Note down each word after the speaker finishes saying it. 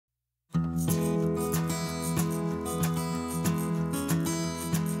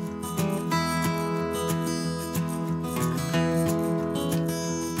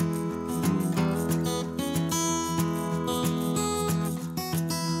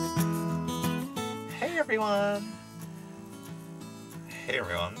everyone! Hey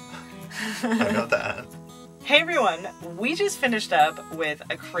everyone. I know that. Hey everyone! We just finished up with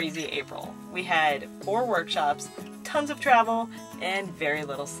a crazy April. We had 4 workshops, tons of travel, and very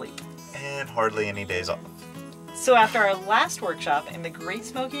little sleep. And hardly any days off. So after our last workshop in the Great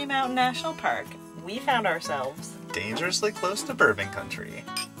Smoky Mountain National Park, we found ourselves dangerously close to bourbon country.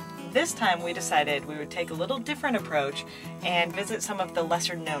 This time we decided we would take a little different approach and visit some of the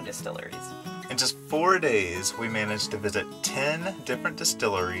lesser known distilleries. In just 4 days, we managed to visit 10 different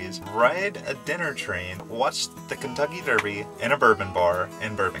distilleries, ride a dinner train, watch the Kentucky Derby in a bourbon bar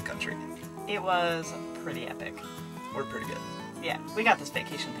in bourbon country. It was pretty epic. We're pretty good. Yeah, we got this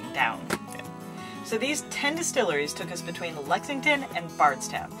vacation thing down. Yeah. So these 10 distilleries took us between Lexington and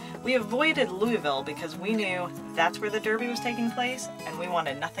Bardstown. We avoided Louisville because we knew that's where the Derby was taking place and we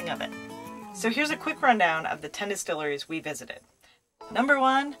wanted nothing of it. So here's a quick rundown of the 10 distilleries we visited. Number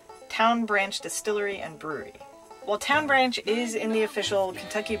 1, Town Branch Distillery and Brewery. While Town Branch is in the official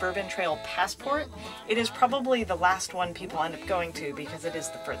Kentucky Bourbon Trail passport, it is probably the last one people end up going to because it is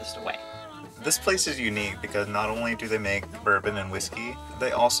the furthest away. This place is unique because not only do they make bourbon and whiskey,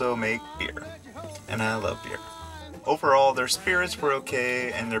 they also make beer. And I love beer. Overall, their spirits were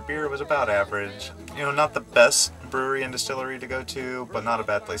okay and their beer was about average. You know, not the best brewery and distillery to go to, but not a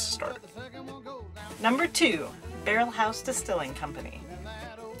bad place to start. Number 2, Barrel House Distilling Company.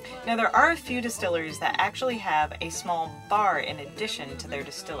 Now there are a few distilleries that actually have a small bar in addition to their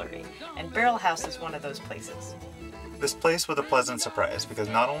distillery, and Barrel House is one of those places. This place was a pleasant surprise because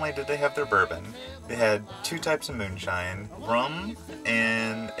not only did they have their bourbon, they had 2 types of moonshine, rum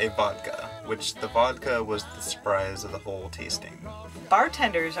and a vodka, which the vodka was the surprise of the whole tasting.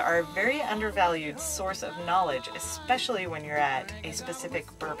 Bartenders are a very undervalued source of knowledge, especially when you're at a specific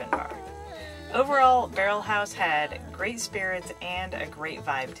bourbon bar. Overall, Barrel House had great spirits and a great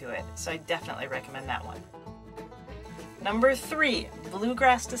vibe to it, so I definitely recommend that one. Number 3,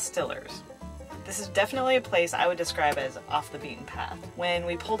 Bluegrass Distillers. This is definitely a place I would describe as off the beaten path. When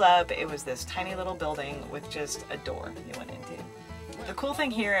we pulled up, it was this tiny little building with just a door you went into. The cool thing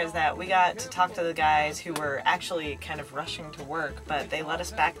here is that we got to talk to the guys who were actually kind of rushing to work, but they let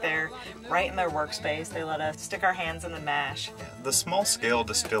us back there right in their workspace. They let us stick our hands in the mash. The small scale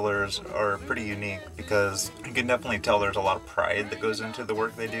distillers are pretty unique because you can definitely tell there's a lot of pride that goes into the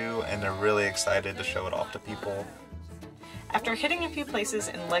work they do and they're really excited to show it off to people. After hitting a few places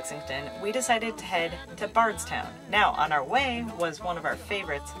in Lexington, we decided to head to Bardstown. Now, on our way was one of our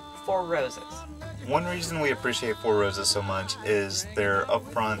favorites, Four Roses. One reason we appreciate Four Roses so much is their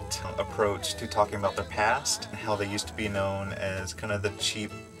upfront approach to talking about their past and how they used to be known as kind of the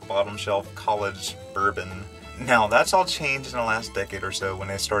cheap, bottom shelf college bourbon. Now, that's all changed in the last decade or so when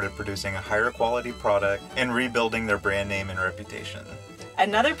they started producing a higher quality product and rebuilding their brand name and reputation.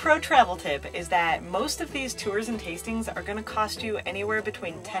 Another pro travel tip is that most of these tours and tastings are going to cost you anywhere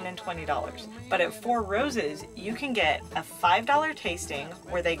between $10 and $20. But at Four Roses, you can get a $5 tasting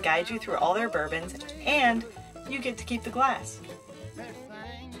where they guide you through all their bourbons and you get to keep the glass.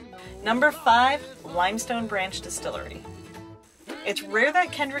 Number 5, Limestone Branch Distillery. It's rare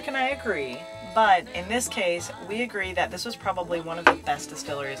that Kendrick and I agree, but in this case, we agree that this was probably one of the best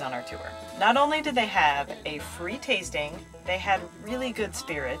distilleries on our tour. Not only did they have a free tasting, they had really good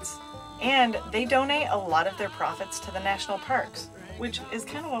spirits, and they donate a lot of their profits to the national parks, which is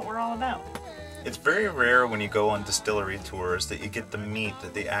kind of what we're all about. It's very rare when you go on distillery tours that you get to meet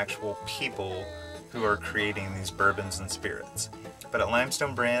the actual people who are creating these bourbons and spirits. But at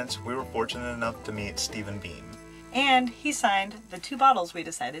Limestone Branch, we were fortunate enough to meet Stephen Beam. And he signed the 2 bottles we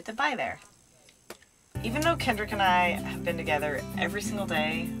decided to buy there. Even though Kendrick and I have been together every single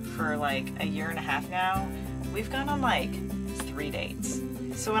day for like a year and a half now, we've gone on like 3 dates.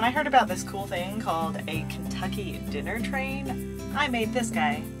 So when I heard about this cool thing called a Kentucky dinner train, I made this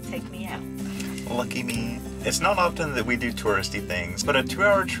guy take me out. Lucky me. It's not often that we do touristy things, but a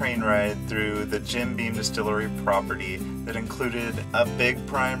 2-hour train ride through the Jim Beam Distillery property that included a big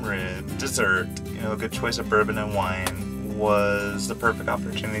prime rib, dessert, a good choice of bourbon and wine was the perfect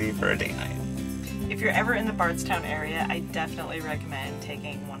opportunity for a date night. If you're ever in the Bardstown area, I definitely recommend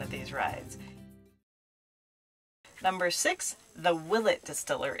taking one of these rides. Number 6, the Willett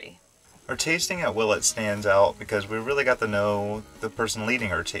Distillery. Our tasting at Willett stands out because we really got to know the person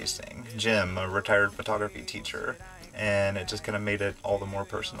leading our tasting, Jim, a retired photography teacher, and it just kind of made it all the more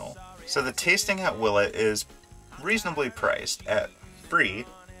personal. So the tasting at Willett is reasonably priced at free.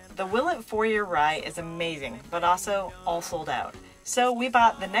 The Willett 4-year rye is amazing, but also all sold out. So we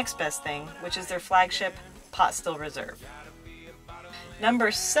bought the next best thing, which is their flagship Pot Still Reserve.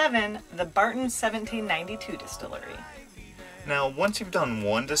 Number 7, the Barton 1792 Distillery. Now, once you've done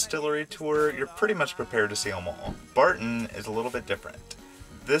one distillery tour, you're pretty much prepared to see them all. Barton is a little bit different.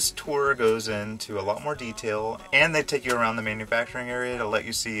 This tour goes into a lot more detail, and they take you around the manufacturing area to let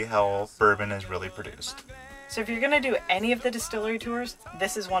you see how bourbon is really produced. So if you're going to do any of the distillery tours,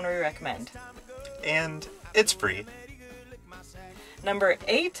 this is one we recommend. And it's free. Number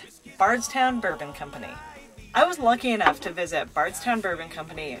 8, Bardstown Bourbon Company. I was lucky enough to visit Bardstown Bourbon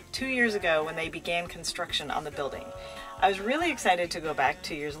Company 2 years ago when they began construction on the building. I was really excited to go back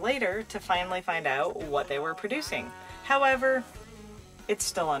 2 years later to finally find out what they were producing. However, it's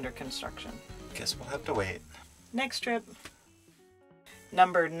still under construction. Guess we'll have to wait. Next trip.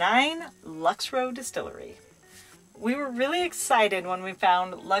 Number 9, Lux Row Distillery. We were really excited when we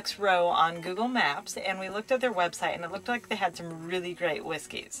found Lux Row on Google Maps, and we looked at their website and it looked like they had some really great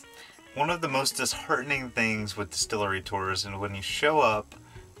whiskeys. One of the most disheartening things with distillery tours is when you show up,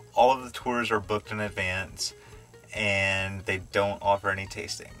 all of the tours are booked in advance and they don't offer any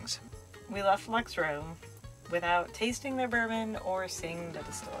tastings. We left Lux Row without tasting their bourbon or seeing the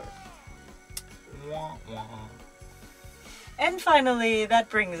distillery. Wah, wah. And finally, that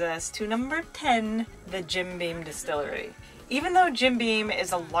brings us to number 10, the Jim Beam Distillery. Even though Jim Beam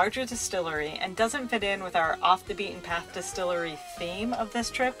is a larger distillery and doesn't fit in with our off-the-beaten-path distillery theme of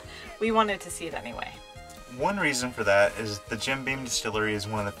this trip, we wanted to see it anyway. One reason for that is the Jim Beam Distillery is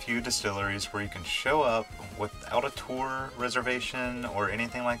one of the few distilleries where you can show up without a tour reservation or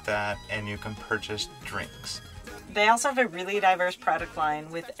anything like that, and you can purchase drinks. They also have a really diverse product line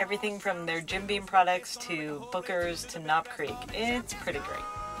with everything from their Jim Beam products to Booker's to Knob Creek. It's pretty great.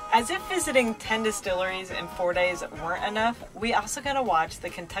 As if visiting 10 distilleries in 4 days weren't enough, we also got to watch the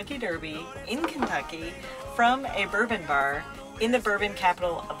Kentucky Derby in Kentucky from a bourbon bar in the bourbon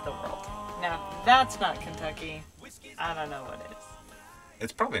capital of the world. Now, if that's not Kentucky, I don't know what is.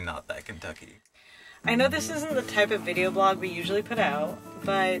 It's probably not that Kentucky. I know this isn't the type of video blog we usually put out,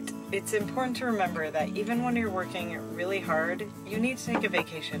 but it's important to remember that even when you're working really hard, you need to take a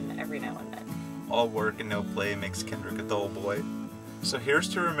vacation every now and then. All work and no play makes Kendrick a dull boy. So here's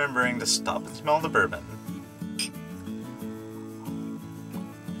to remembering to stop and smell the bourbon.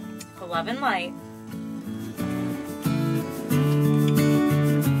 11 light.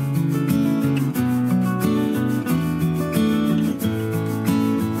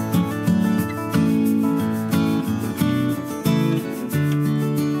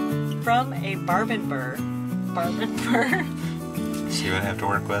 From a Bourbon Burr. Bourbon Burr? See what I have to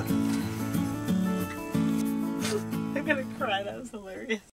work with? I'm gonna cry, that was hilarious.